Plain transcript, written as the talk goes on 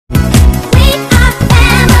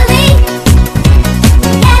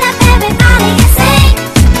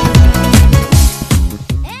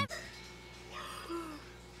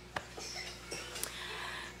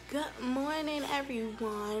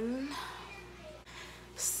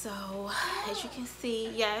So, as you can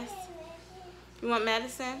see, yes. You want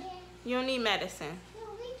medicine? You don't need medicine.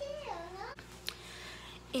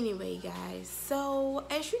 Anyway, guys, so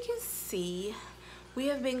as you can see, we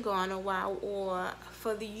have been gone a while, or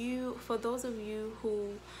for those of you who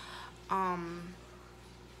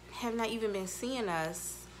have not even been seeing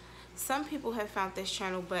us, some people have found this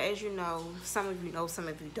channel, but as you know, some of you know, some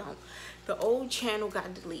of you don't. The old channel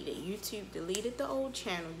got deleted. YouTube deleted the old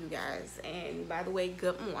channel, you guys. And by the way,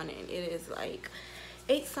 good morning. It is like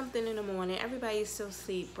 8 something in the morning. Everybody is still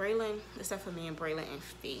asleep. Braylon, except for me and Braylon and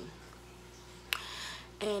Fee.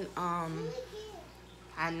 And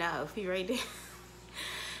I know, Fee right there.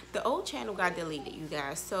 The old channel got deleted, you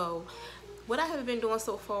guys. So what I have been doing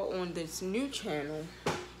so far on this new channel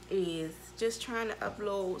is just trying to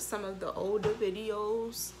upload some of the older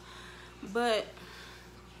videos. But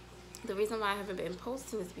the reason why I haven't been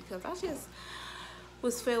posting is because I just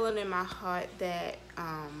was feeling in my heart that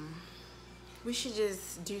we should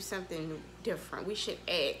just do something different. We should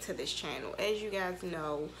add to this channel. As you guys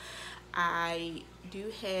know, I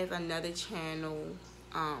do have another channel,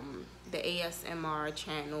 the ASMR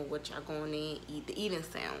channel, which I go on and eat the eating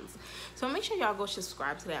sounds. So make sure y'all go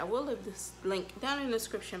subscribe to that. I will leave this link down in the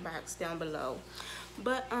description box down below.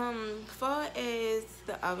 But far as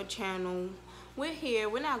the other channel, we're here.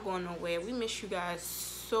 We're not going nowhere. We miss you guys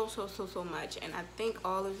so much, and I thank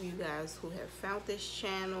all of you guys who have found this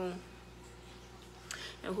channel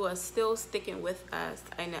and who are still sticking with us.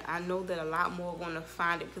 And I know that a lot more are going to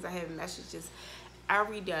find it, because I have messages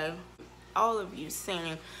every day, all of you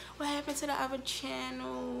saying, what happened to the other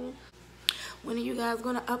channel? When are you guys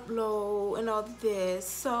going to upload and all this?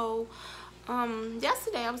 So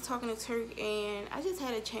yesterday I was talking to Turk, and I just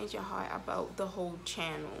had a change of heart about the whole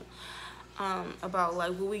channel, about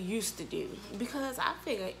like what we used to do, because I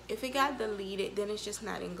figured if it got deleted, then it's just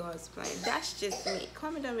not in God's plan. That's just me.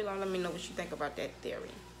 Comment down below, let me know what you think about that theory.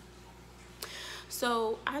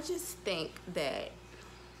 So I just think that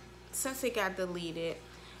since it got deleted,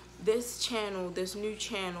 this channel, this new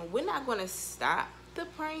channel, we're not going to stop the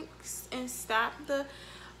pranks and stop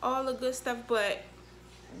all the good stuff, but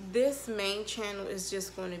this main channel is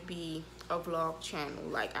just going to be a vlog channel.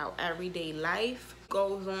 Like, our everyday life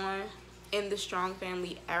goes on in the Strong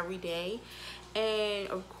family every day. And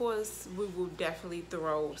of course, we will definitely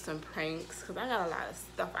throw some pranks, because I got a lot of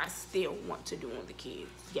stuff I still want to do on the kids.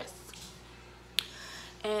 Yes.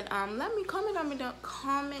 And let me comment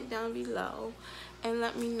down below and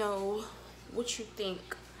let me know what you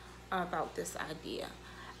think about this idea.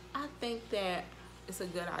 I think that it's a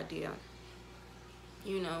good idea.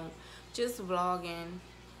 You know, just vlogging,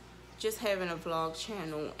 just having a vlog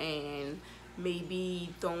channel, and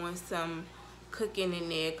maybe throwing some cooking in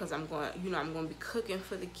there, because I'm going to be cooking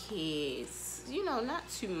for the kids. You know, not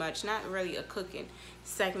too much, not really a cooking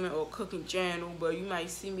segment or cooking channel, but you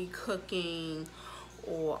might see me cooking,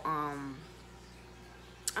 or I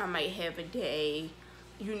might have a day,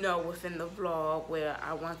 you know, within the vlog where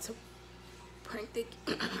I want to prank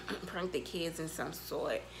the kids in some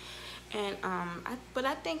sort. And but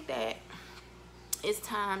I think that it's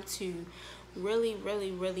time to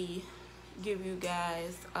really give you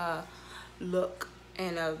guys a look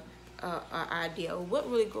and a idea of what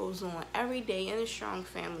really goes on every day in the Strong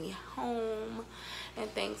family home and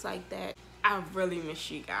things like that. I really miss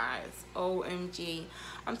you guys. OMG.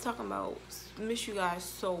 I'm talking about miss you guys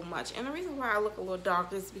so much. And the reason why I look a little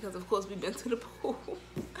darker is because, of course, we've been to the pool.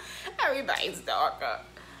 Everybody's darker.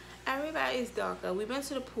 Everybody's darker. We've been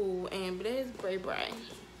to the pool, and there's Bray Bray.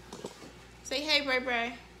 Say hey, Bray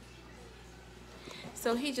Bray.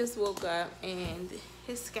 So he just woke up, and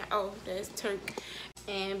his sky. Oh, there's Turk.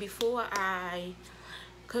 And before I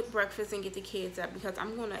cook breakfast and get the kids up, because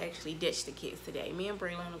I'm going to actually ditch the kids today. Me and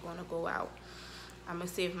Braylon are going to go out. I'm going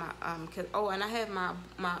to see if my, oh, and I have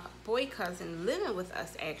my boy cousin living with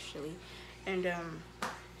us, actually. And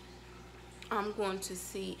I'm going to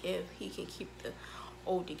see if he can keep the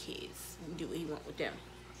older kids, do what he want with them,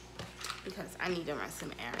 because I need to run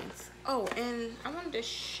some errands. Oh, and I wanted to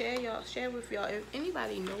share with y'all, if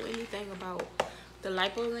anybody know anything about the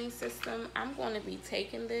LipoLink system, I'm going to be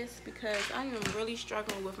taking this, because I am really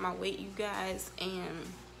struggling with my weight, you guys, and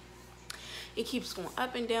it keeps going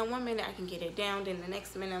up and down. One minute I can get it down, then the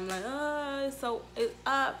next minute I'm like, oh, so it's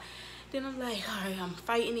up. Then I'm like, all right, I'm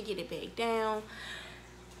fighting to get it back down.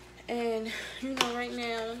 And you know, right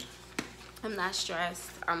now I'm not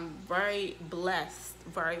stressed. I'm very blessed,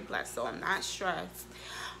 so I'm not stressed.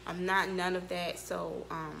 I'm not none of that. So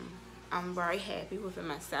I'm very happy within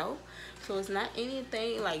myself. So it's not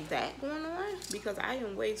anything like that going on, because I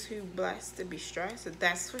am way too blessed to be stressed.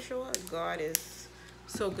 That's for sure. God is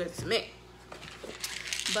so good to me.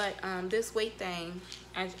 But this weight thing,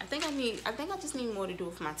 I think I just need more to do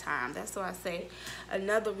with my time. That's why I say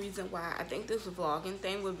another reason why I think this vlogging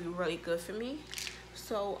thing would be really good for me.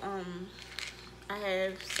 So I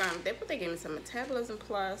have they gave me some Metabolism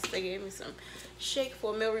Plus, they gave me some shake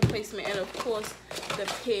for meal replacement, and of course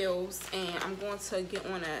the pills. And I'm going to get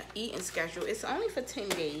on a eating schedule. It's only for 10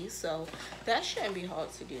 days, so that shouldn't be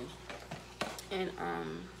hard to do. And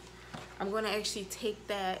I'm going to actually take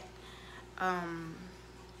that,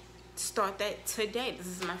 start that today. This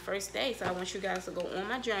is my first day, so I want you guys to go on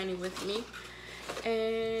my journey with me.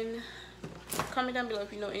 And comment down below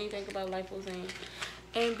if you know anything about Lipozane.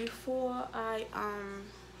 And before I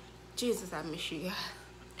Jesus, I miss you guys.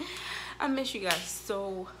 I miss you guys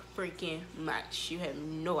so freaking much. You have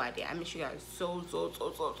no idea. I miss you guys so much.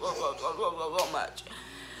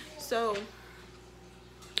 So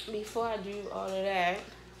before I do all of that,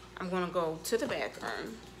 I'm gonna go to the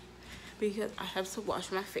bathroom because I have to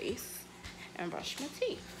wash my face and brush my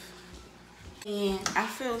teeth. And I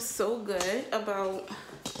feel so good about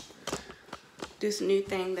this new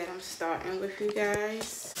thing that I'm starting with you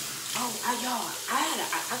guys. Oh, y'all, I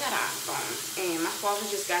got an iPhone, and my father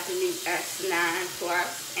just got the new S9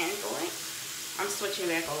 Plus Android. I'm switching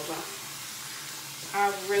back over.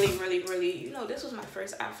 I really, you know, this was my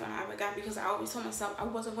first iPhone I ever got because I always told myself I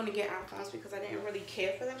wasn't going to get iPhones because I didn't really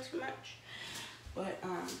care for them too much. But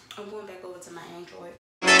I'm going back over to my Android.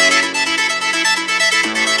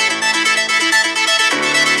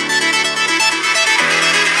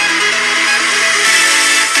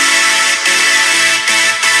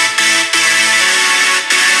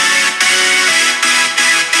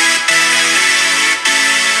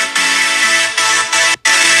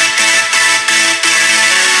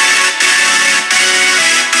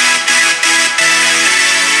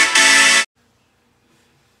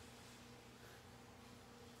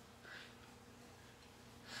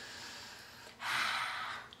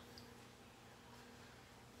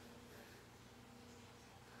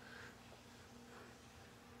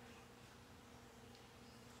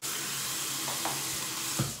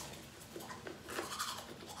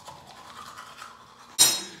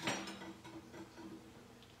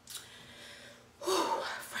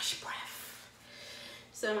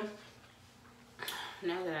 So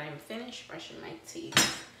now that I'm finished brushing my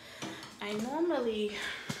teeth, I normally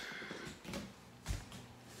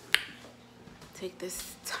take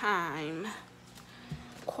this time,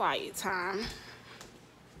 quiet time,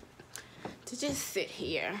 to just sit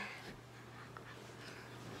here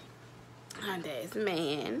under his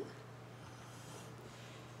man.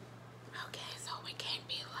 Okay, so it can't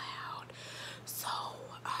be loud. So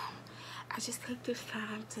I just take this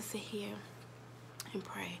time to sit here and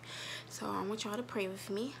pray. So I want y'all to pray with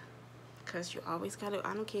me, because you always gotta,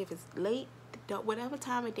 I don't care if it's late, whatever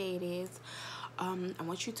time of day it is, I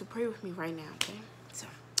want you to pray with me right now, okay? So,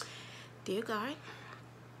 dear God,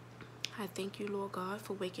 I thank you, Lord God,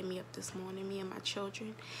 for waking me up this morning, me and my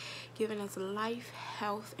children, giving us life,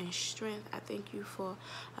 health, and strength. I thank you for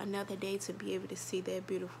another day to be able to see their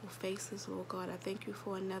beautiful faces, Lord God. I thank you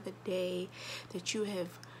for another day that you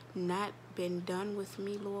have not been done with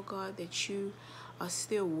me, Lord God, that you are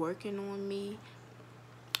still working on me.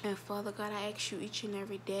 And Father God, I ask you each and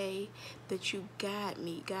every day that you guide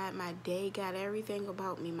me, guide my day, guide everything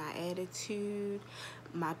about me, my attitude,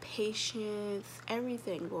 my patience,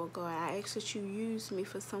 everything, Lord God. I ask that you use me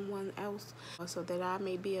for someone else so that I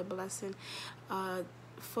may be a blessing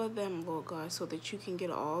for them, Lord God, so that you can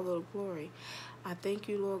get all the glory. I thank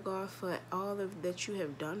you, Lord God, for all of that you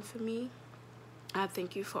have done for me. I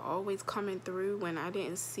thank you for always coming through when I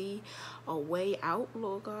didn't see a way out,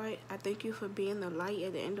 Lord God. I thank you for being the light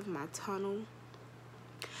at the end of my tunnel.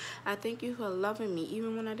 I thank you for loving me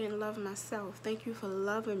even when I didn't love myself. Thank you for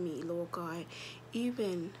loving me, Lord God,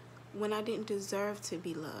 even when I didn't deserve to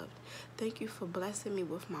be loved. Thank you for blessing me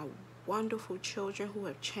with my wonderful children who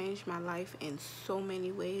have changed my life in so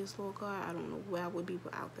many ways, Lord God. I don't know where I would be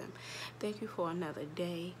without them. Thank you for another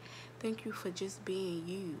day. Thank you for just being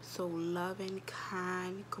you, so loving,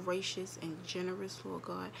 kind, gracious, and generous, Lord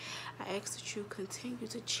God. I ask that you continue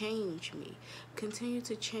to change me. Continue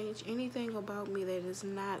to change anything about me that is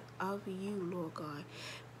not of you, Lord God.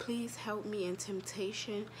 Please help me in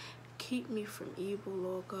temptation. Keep me from evil,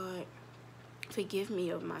 Lord God. Forgive me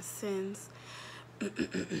of my sins.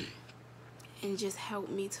 And just help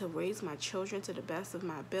me to raise my children to the best of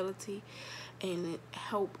my ability, and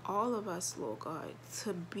help all of us, Lord God,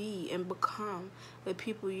 to be and become the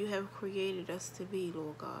people you have created us to be,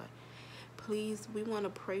 Lord God. Please, we want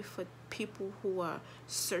to pray for people who are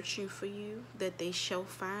searching for you, that they shall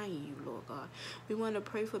find you, Lord God. We want to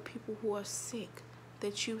pray for people who are sick,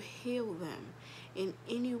 that you heal them in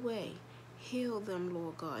any way. Heal them,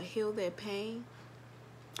 Lord God. Heal their pain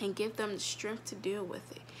and give them the strength to deal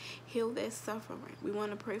with it. Heal their suffering. We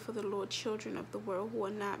want to pray for the Lord children of the world who are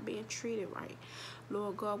not being treated right.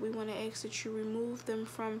 Lord God, we want to ask that you remove them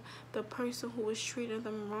from the person who is treating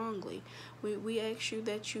them wrongly. We ask you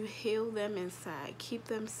that you heal them inside. Keep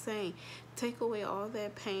them sane. Take away all their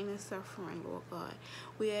pain and suffering, Lord God.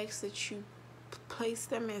 We ask that you place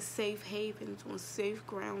them in safe havens, on safe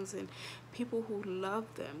grounds, and people who love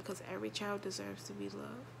them, because every child deserves to be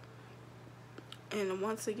loved. And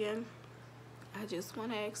once again, I just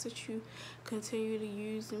want to ask that you continue to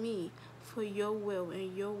use me for your will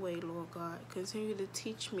and your way, Lord God. Continue to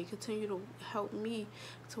teach me. Continue to help me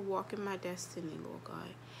to walk in my destiny, Lord God.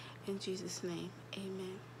 In Jesus' name,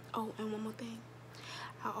 amen. Oh, and one more thing.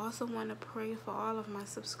 I also want to pray for all of my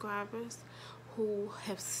subscribers who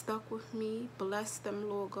have stuck with me. Bless them,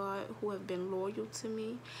 Lord God, who have been loyal to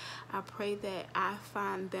me. I pray that I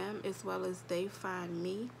find them as well as they find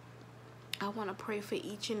me. I want to pray for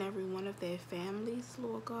each and every one of their families,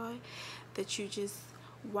 Lord God, that you just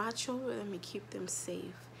watch over them and keep them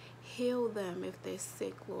safe. Heal them if they're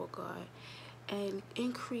sick, Lord God, and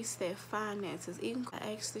increase their finances. Even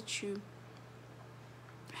I ask that you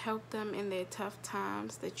help them in their tough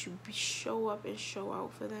times, that you show up and show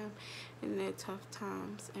out for them in their tough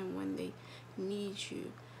times and when they need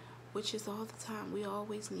you, which is all the time. We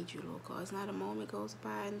always need you, Lord God. It's not a moment goes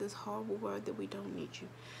by in this horrible world that we don't need you.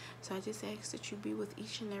 So I just ask that you be with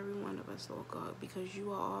each and every one of us, Lord God, because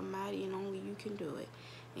you are almighty and only you can do it.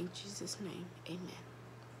 In Jesus' name, amen.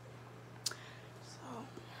 So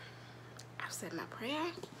I've said my prayer,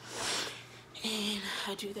 and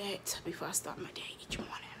I do that before I start my day each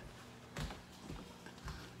morning,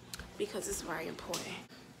 because it's very important.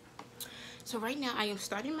 So right now I am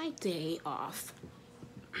starting my day off.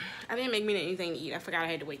 I didn't make me anything to eat. I forgot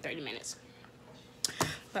I had to wait 30 minutes.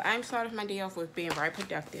 But I'm starting my day off with being very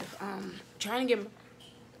productive. Trying to get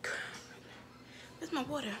where's my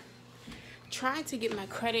water? Trying to get my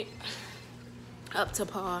credit up to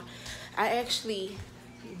par. I actually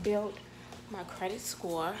built my credit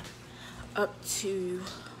score up to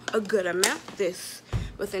a good amount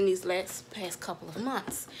within these past couple of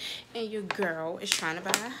months. And your girl is trying to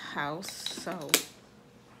buy a house, so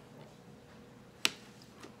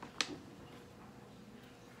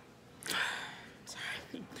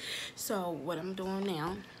so what I'm doing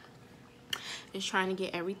now is trying to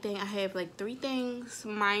get everything. I have like 3 things,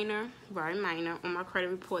 minor, very minor, on my credit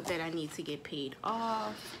report that I need to get paid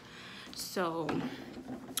off. So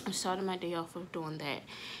I'm starting my day off with doing that,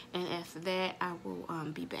 and after that I will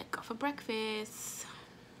be back up for breakfast.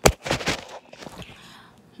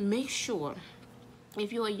 Make sure,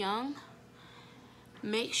 if you are young,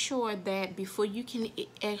 make sure that before you can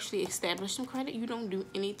actually establish some credit, you don't do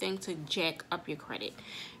anything to jack up your credit.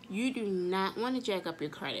 You do not want to jack up your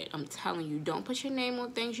credit. I'm telling you, don't put your name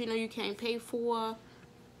on things you know you can't pay for.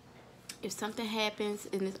 If something happens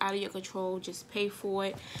and it's out of your control, just pay for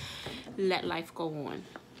it. Let life go on.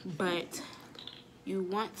 But you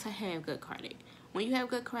want to have good credit. When you have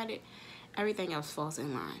good credit, everything else falls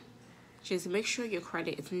in line. Just make sure your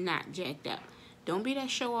credit is not jacked up. Don't be that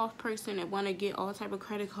show-off person that want to get all type of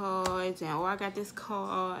credit cards and, oh, I got this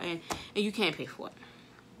card, and you can't pay for it.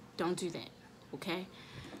 Don't do that, okay?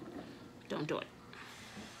 Don't do it.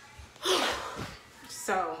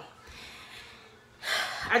 So,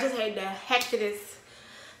 I just had the hecticest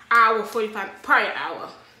hour, 45, probably an hour,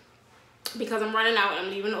 because I'm running out and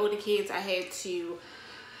I'm leaving all the kids. I had to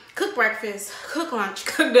cook breakfast, cook lunch,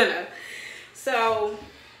 cook dinner. So,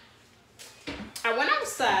 I went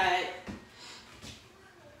outside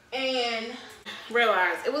and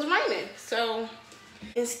realized it was raining. So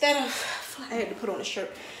instead of, I had to put on a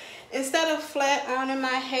shirt, instead of flat ironing my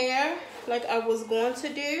hair like I was going to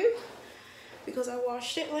do, because I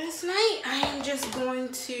washed it last night, I am just going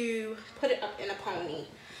to put it up in a pony.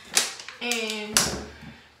 And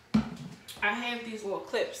I have these little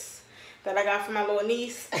clips that I got from my little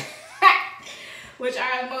niece, which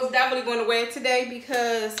I'm most definitely going to wear today,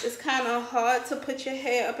 because it's kind of hard to put your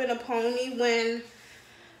hair up in a pony when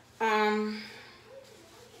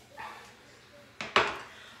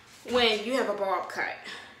you have a bob cut.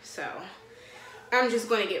 So I'm just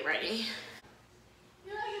going to get ready.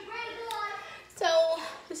 So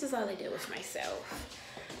this is all I did with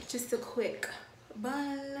myself. Just a quick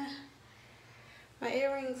bun. My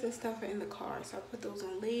earrings and stuff are in the car, so I'll put those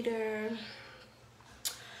on later.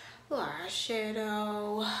 Little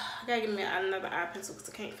eyeshadow. I gotta get me another eye pencil because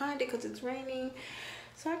I can't find it because it's raining.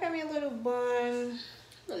 So I got me a little bun, a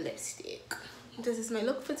little lipstick. This is my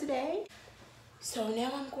look for today. So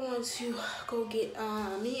now I'm going to go get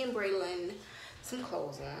me and Braylon some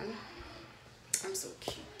clothes on. I'm so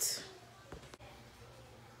cute.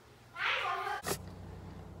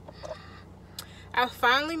 I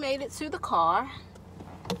finally made it to the car.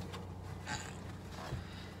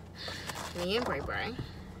 Me and Bray Bray.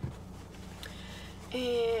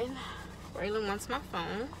 And Braylon wants my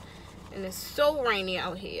phone. And it's so rainy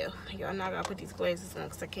out here. Y'all know I gotta put these glasses on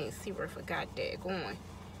because I can't see where I got that going.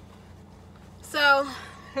 So,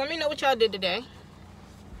 let me know what y'all did today.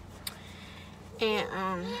 And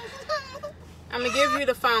I'm gonna give you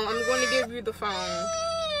the phone. I'm going to give you the phone.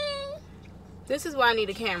 This is why I need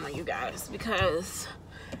a camera, you guys, because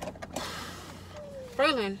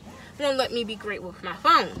Braylon won't let me be great with my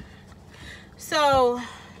phone. So,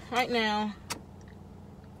 right now,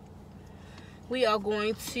 we are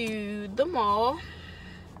going to the mall.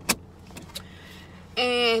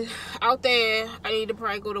 And out there, I need to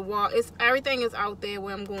probably go to Walmart. Everything is out there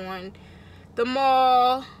where I'm going. The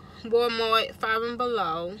mall, Walmart, 5 and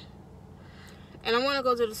Below. And I want to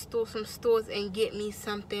go to the store, some stores, and get me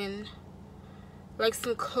something, like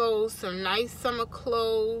some clothes, some nice summer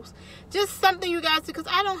clothes. Just something, you guys, because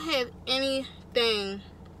I don't have anything.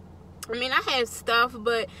 I mean, I have stuff,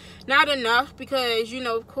 but not enough because, you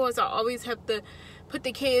know, of course, I always have to put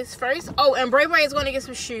the kids first. Oh, and Bray Bray is going to get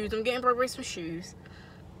some shoes. I'm getting Bray Bray some shoes.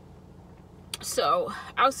 So,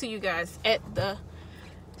 I'll see you guys at the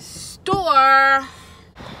store.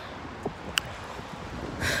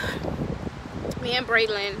 Me and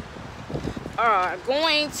Braylon are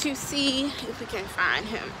going to see if we can find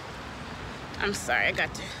him. I'm sorry, I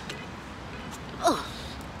got to... Oh,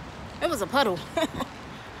 it was a puddle.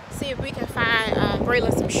 See if we can find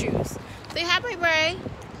Braylon some shoes. Say hi, Bray Bray.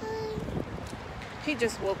 Hi. He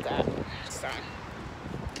just woke up, so...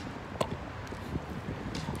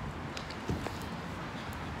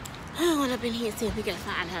 I went up in here to see if we can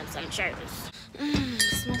find him some shoes. It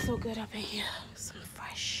smells so good up in here. Some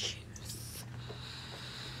fresh shoes.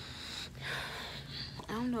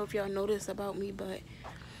 I don't know if y'all notice about me, but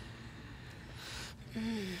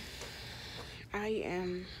I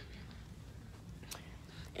am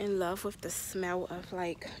in love with the smell of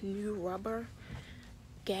like new rubber,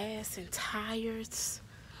 gas, and tires.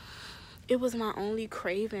 It was my only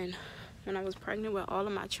craving when I was pregnant with all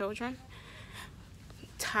of my children.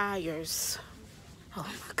 Tires. Oh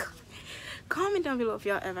my God. Comment down below if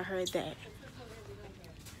y'all ever heard that.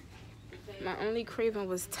 My only craving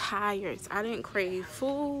was tires. I didn't crave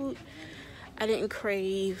food. I didn't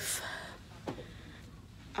crave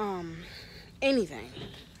anything.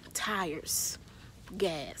 Tires.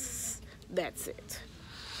 Gas. That's it.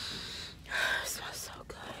 It smells so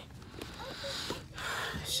good.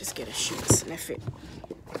 Let's just get a shoe to sniff it.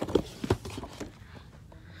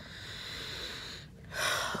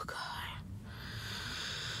 Oh God.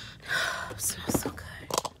 It smells so good.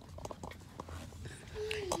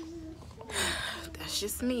 That's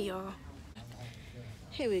just me, y'all.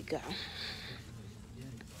 Here we go.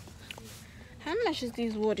 How much is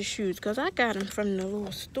these water shoes? Because I got them from the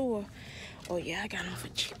little store. Oh yeah, I got them for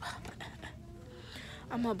cheaper.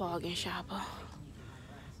 I'm a bargain shopper.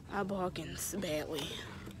 I bargain badly.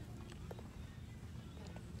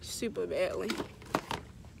 Super badly.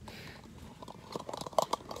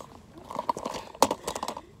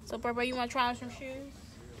 So, Barbara, you want to try on some shoes?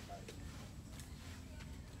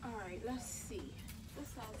 Alright, let's see. What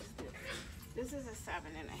size is this? This is a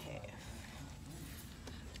 7.5.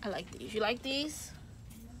 I like these. You like these?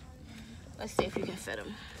 Let's see if you can fit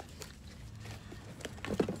them.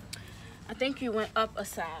 I think you went up a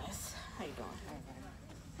size. How you doing?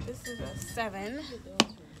 This is a 7.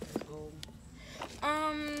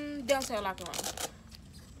 Downtown locker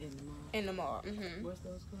room. In the mall. Where's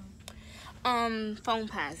those called? Phone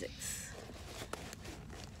posits.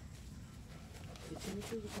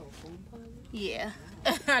 Yeah.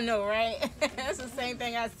 I know, right? That's the same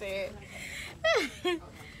thing I said.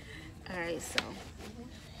 Alright, so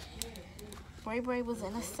Bray Bray was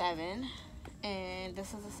in a 7, and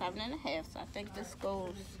this is a 7.5, so I think this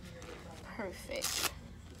goes perfect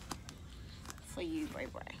for you, Bray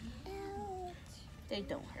Bray. They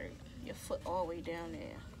don't hurt. Your foot all the way down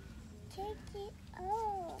there. Take it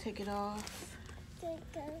off. Take it off. Take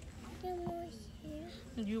it.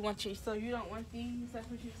 You want your, so you don't want these? That's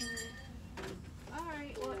what you're saying?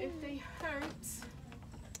 Alright, well if they hurt,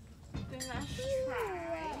 then let's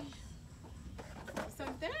try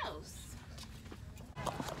something else.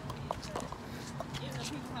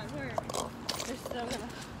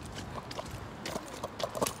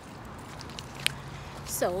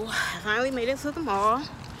 So I finally made it to the mall,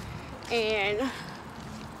 and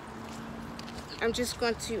I'm just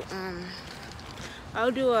going to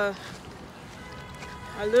I'll do a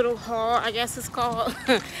little haul, I guess it's called,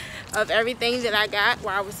 of everything that I got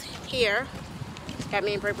while I was here. Got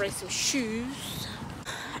me and Bray some shoes.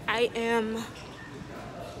 I am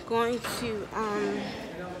going to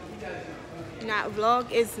not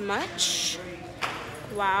vlog as much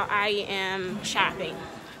while I am shopping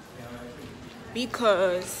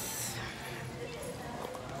because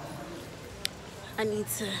I need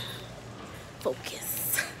to focus.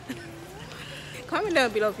 Comment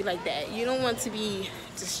down below if you like that. You don't want to be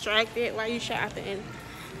distracted while you're shopping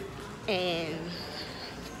and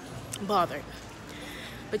bothered.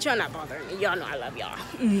 But y'all not bothering me. Y'all know I love y'all.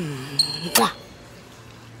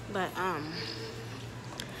 But I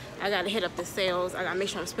gotta hit up the sales. I gotta make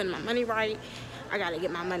sure I'm spending my money right. I gotta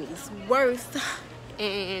get my money's worth.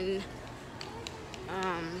 And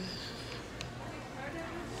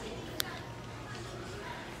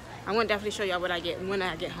I want to definitely show y'all what I get when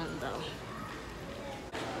I get home though.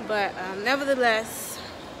 But nevertheless,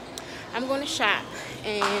 I'm going to shop,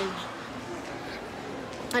 and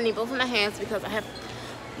I need both of my hands because I have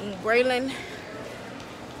Braylon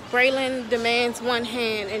demands one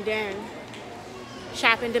hand and then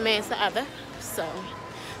shopping demands the other. So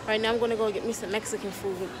right now I'm going to go get me some Mexican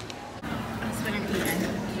food. That's what I'm eating.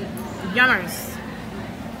 Yummers.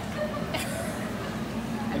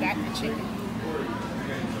 I got the chicken.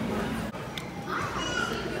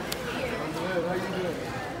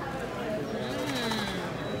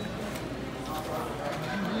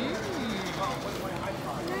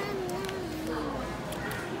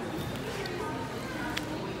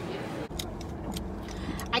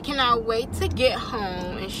 I cannot wait to get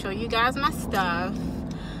home and show you guys my stuff.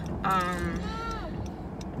 Can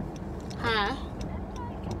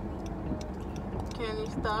you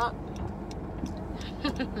stop?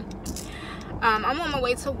 I'm on my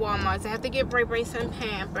way to Walmart. I have to get Bray some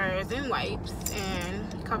Pampers and wipes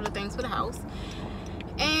and a couple of things for the house.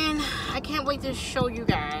 And I can't wait to show you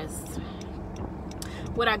guys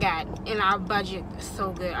what I got in our budget. So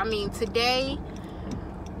good. I mean, today,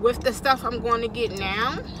 with the stuff I'm going to get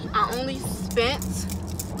now, I only spent,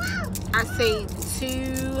 I say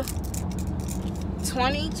 $220,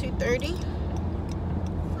 $230.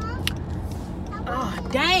 Oh,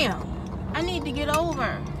 damn. I need to get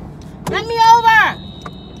over. Let me over.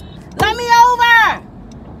 Let me over.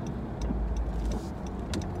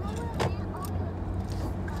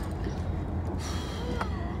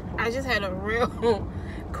 I just had a real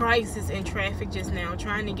crisis in traffic just now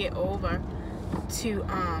trying to get over to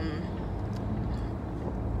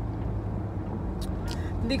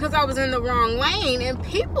because I was in the wrong lane, and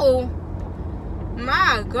people,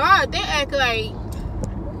 my God, they act like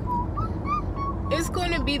it's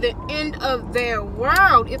going to be the end of their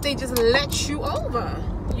world if they just let you over,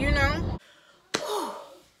 you know.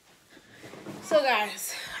 So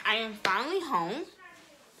guys, I am finally home,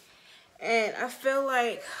 and I feel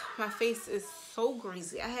like my face is so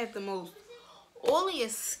greasy. I have the most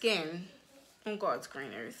oiliest skin on God's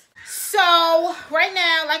green earth. So right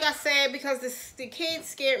now, like I said, because the kids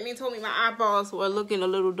scared me and told me my eyeballs were looking a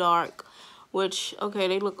little dark, which, okay,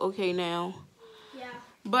 they look okay now. Yeah.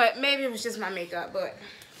 But maybe it was just my makeup. But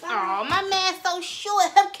oh, my man's so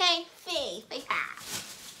short, he can't fit. Say hi.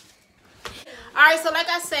 All right, so like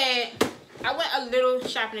I said, I went a little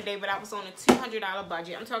shopping today, but I was on a $200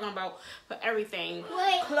 budget. I'm talking about for everything.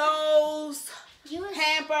 Wait. Clothes,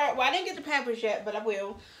 Pamper. Well, I didn't get the Pampers yet, but I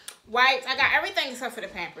will. Wipes. I got everything except for the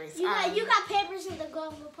Pampers. You got Pampers in the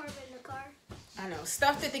glove compartment in the car. I know.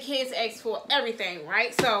 Stuff that the kids asked for. Everything,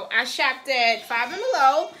 right? So I shopped at Five and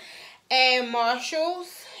Below and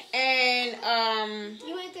Marshalls and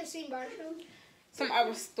You went to see Marshalls? Some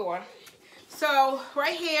other store. So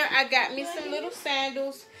right here I got me some little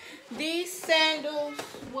sandals. These sandals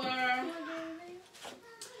were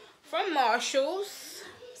from Marshalls.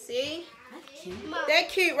 See? They're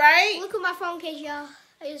cute, right? Look at my phone case, y'all.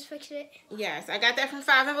 I just fixed it. Yes, I got that from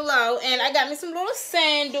Five and Below. And I got me some little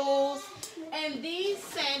sandals. And these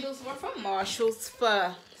sandals were from Marshalls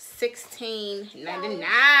for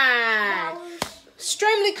 $16.99.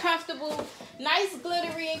 Extremely comfortable. Nice,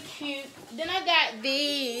 glittery, and cute. Then I got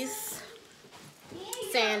these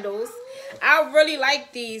sandals. I really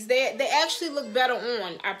like these. They actually look better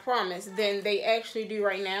on, I promise, than they actually do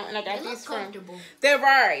right now. And I got these from. They're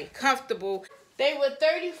very comfortable. They were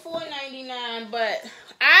 $34.99, but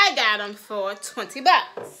I got them for $20.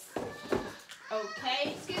 Okay,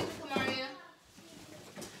 excuse me, Kamaria.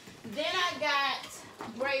 Then I got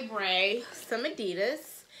Bray some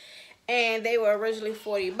Adidas, and they were originally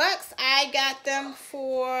 $40. I got them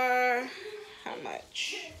for how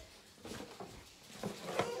much?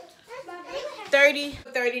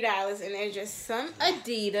 $30, and they're just some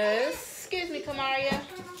Adidas. Excuse me, Kamaria.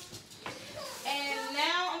 And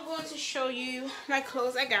now I'm going to show you my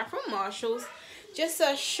clothes I got from Marshalls. Just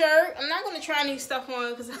a shirt. I'm not going to try any stuff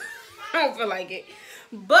on because I don't feel like it.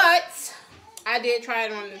 But I did try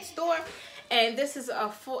it on in the store. And this is a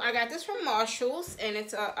full, I got this from Marshalls. And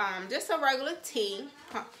it's a just a regular tee.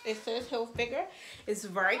 It says Hilfiger. It's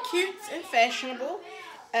very cute and fashionable.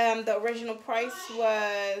 The original price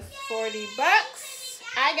was $40.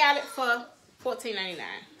 I got it for $14.99.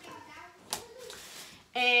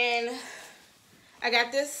 And I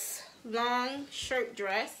got this long shirt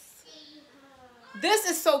dress. This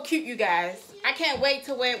is so cute, you guys. I can't wait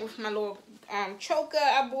to wear it with my little choker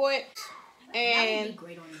I bought. And that would be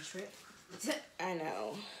great on the trip. I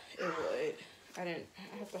know it would. I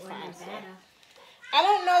have to find some. I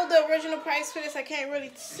don't know the original price for this. I can't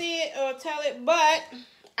really see it or tell it, but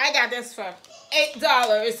I got this for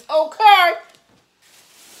 $8. Okay.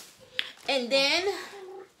 And then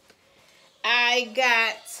I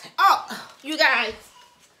got, oh, you guys,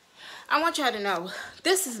 I want y'all to know,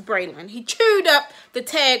 this is Braylon. He chewed up the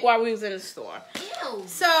tag while we was in the store. Ew.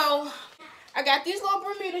 So, I got these little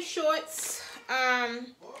Bermuda shorts.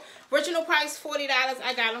 Original price $40.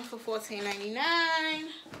 I got them for $14.99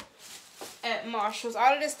 at Marshalls.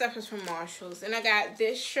 All of this stuff is from Marshalls. And I got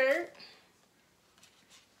this shirt.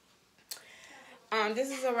 This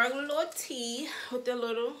is a regular little tee with the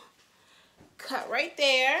little cut right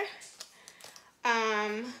there.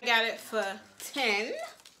 I got it for $10.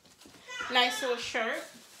 Nice little shirt.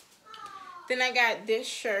 Then I got this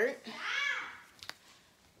shirt.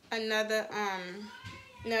 Another,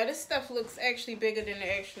 now this stuff looks actually bigger than it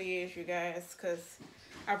actually is, you guys, because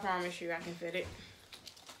I promise you I can fit it.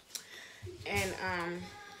 And,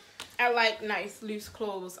 I like nice, loose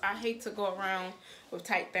clothes. I hate to go around with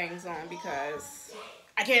tight things on because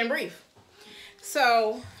I can't breathe.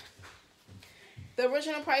 So, the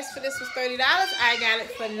original price for this was $30. I got it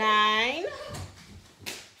for $9.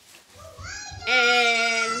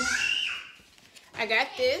 And I got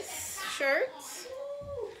this shirt.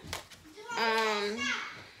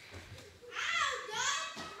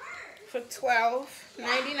 For $12.99.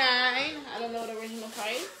 I don't know the original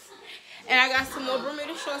price. And I got some more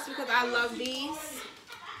Bermuda shorts because I love these.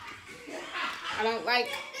 I don't like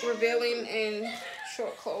revealing in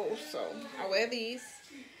short clothes, so I wear these.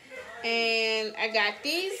 And I got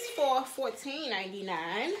these for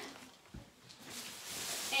 $14.99.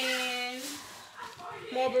 And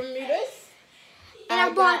more Bermudas. And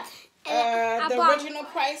I bought the original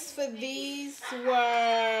price for these were,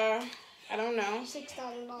 I don't know,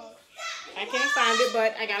 $6,000. I can't find it,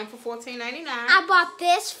 but I got them for $14.99. I bought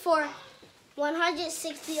this for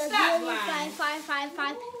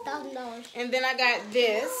 $160,000. And then I got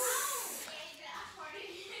this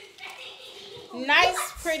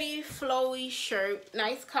nice, pretty, flowy shirt,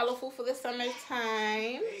 nice, colorful for the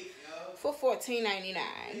summertime, for $14.99.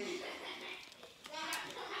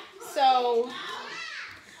 So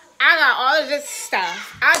I got all of this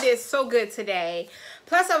stuff. I did so good today.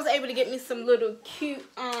 Plus, I was able to get me some little cute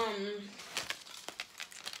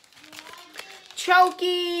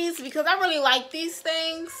chokies because I really like these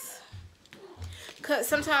things. Because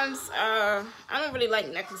sometimes I don't really like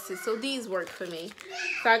necklaces, so these work for me.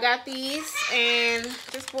 So I got these and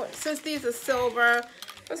just bought, since these are silver,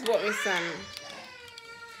 just bought me some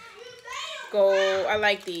gold. I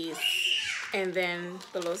like these. And then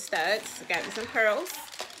the little studs. I got me some pearls.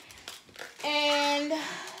 And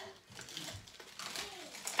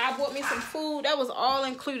I bought me some food. That was all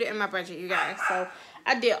included in my budget, you guys. So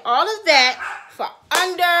I did all of that for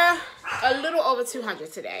under a little over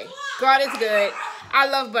 $200 today. God is good. I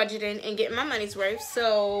love budgeting and getting my money's worth.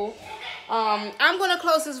 So I'm going to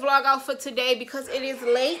close this vlog out for today because it is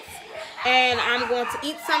late. And I'm going to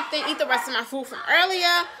eat something, eat the rest of my food from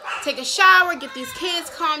earlier, take a shower, get these kids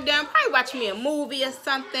calmed down, probably watch me a movie or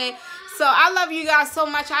something. So I love you guys so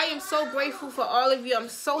much. I am so grateful for all of you. I'm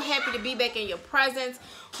so happy to be back in your presence.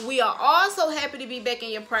 We are all so happy to be back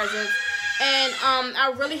in your presence. And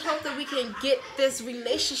I really hope that we can get this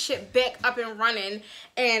relationship back up and running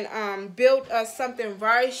and build us something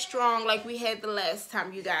very strong like we had the last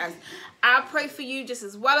time, you guys. I pray for you just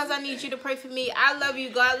as well as I need you to pray for me. I love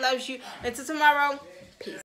you. God loves you. Until tomorrow.